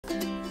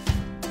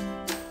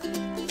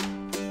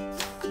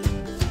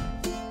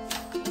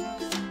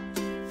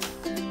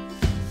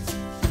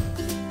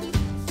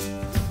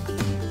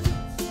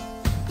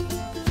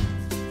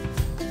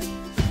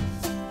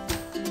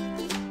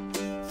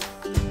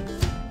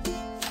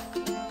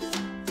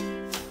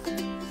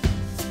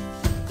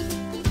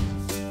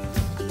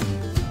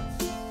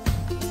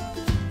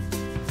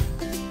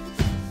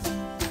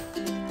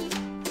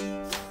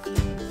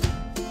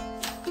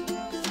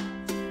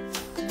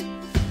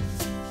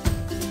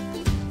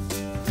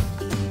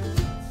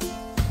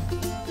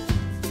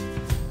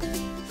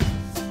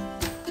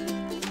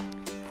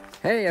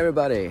Hey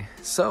everybody!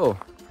 So,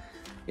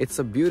 it's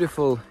a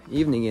beautiful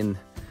evening in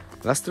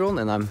Vesterålen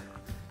and I'm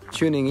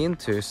tuning in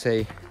to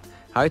say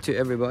hi to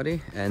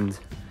everybody and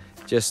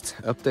just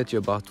update you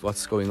about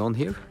what's going on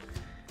here.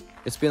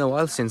 It's been a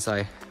while since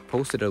I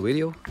posted a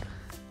video.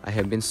 I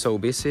have been so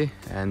busy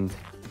and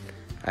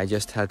I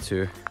just had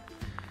to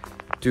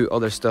do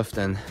other stuff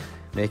than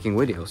making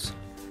videos.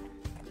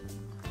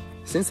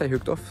 Since I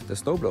hooked off the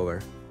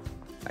snowblower,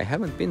 I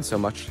haven't been so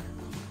much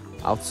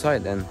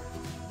outside and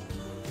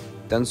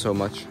done so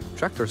much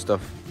tractor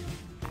stuff.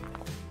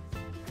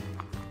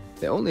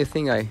 The only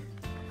thing I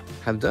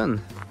have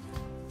done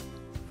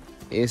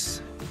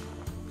is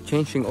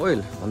changing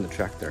oil on the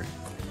tractor,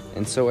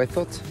 and so I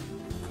thought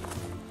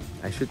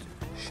I should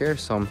share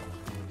some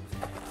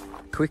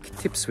quick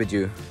tips with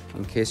you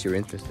in case you're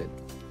interested.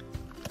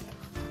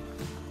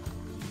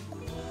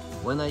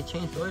 When I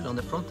changed oil on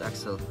the front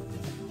axle,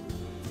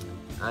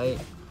 I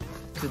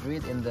could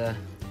read in the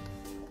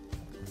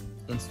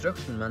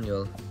instruction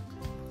manual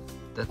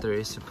that there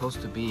is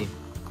supposed to be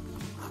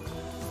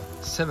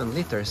 7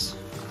 liters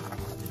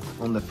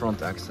on the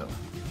front axle.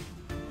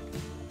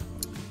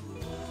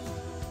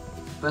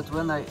 But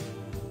when I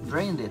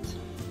drained it,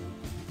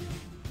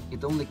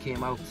 it only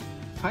came out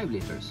 5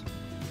 liters.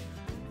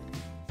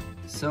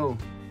 So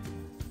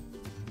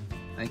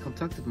I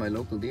contacted my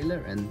local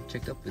dealer and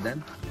checked up with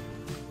them.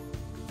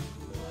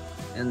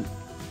 And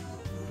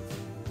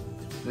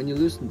when you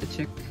loosen the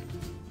check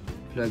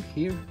plug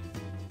here,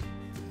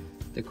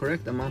 the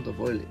correct amount of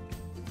oil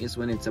is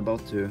when it's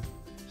about to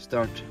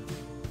start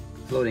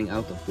floating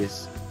out of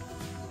this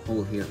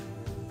hole here.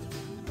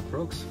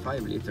 Approx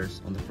 5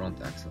 liters on the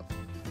front axle.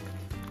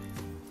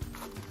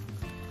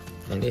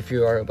 And if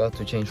you are about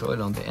to change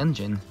oil on the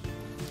engine,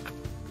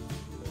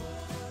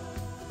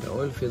 the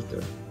oil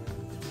filter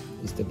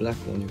is the black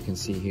one you can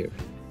see here,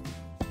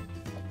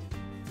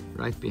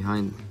 right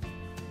behind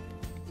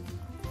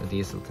the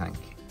diesel tank.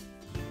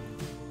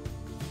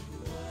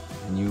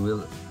 And you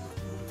will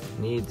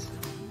need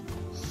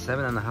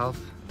 7.5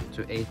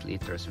 to 8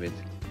 liters with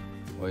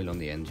oil on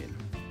the engine.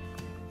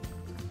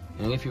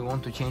 And if you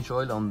want to change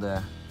oil on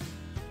the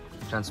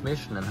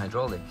transmission and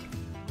hydraulic,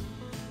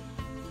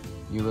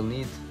 you will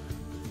need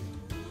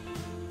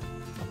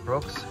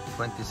approx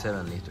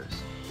 27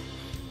 liters.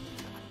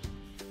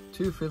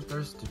 2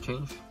 filters to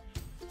change,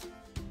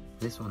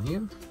 this one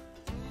here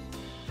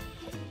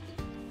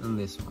and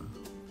this one.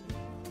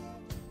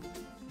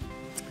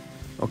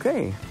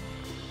 Okay,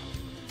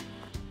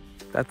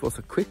 that was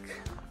a quick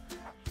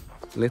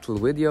little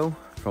video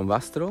from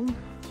Vesterålen.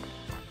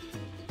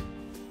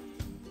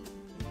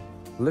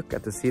 Look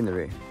at the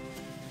scenery,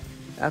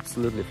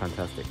 absolutely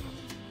fantastic.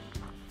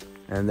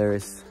 And there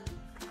is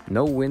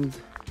no wind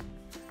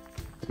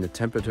and the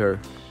temperature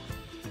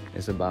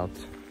is about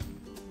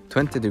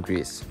 20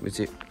 degrees, which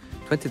is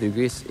 20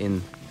 degrees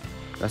in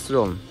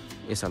Vesterålen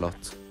is a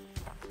lot.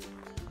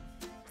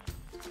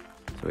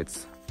 So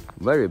it's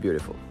very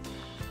beautiful.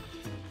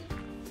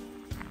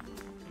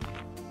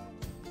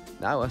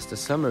 Now as the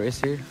summer is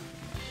here,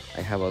 I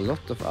have a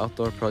lot of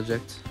outdoor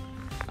projects.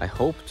 I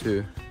hope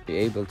to be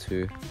able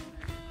to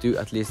do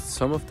at least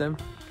some of them,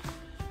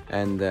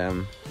 and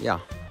yeah,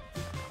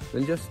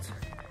 we'll just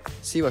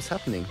see what's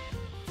happening.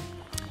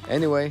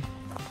 Anyway,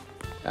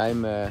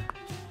 I'm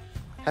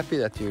happy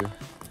that you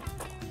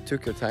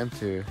took your time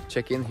to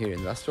check in here in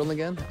Vesterålen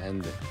again,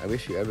 and I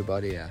wish you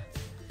everybody a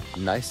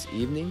nice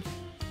evening,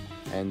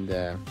 and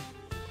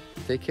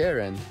take care,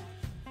 and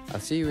I'll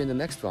see you in the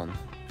next one.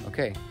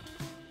 Okay,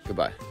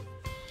 goodbye.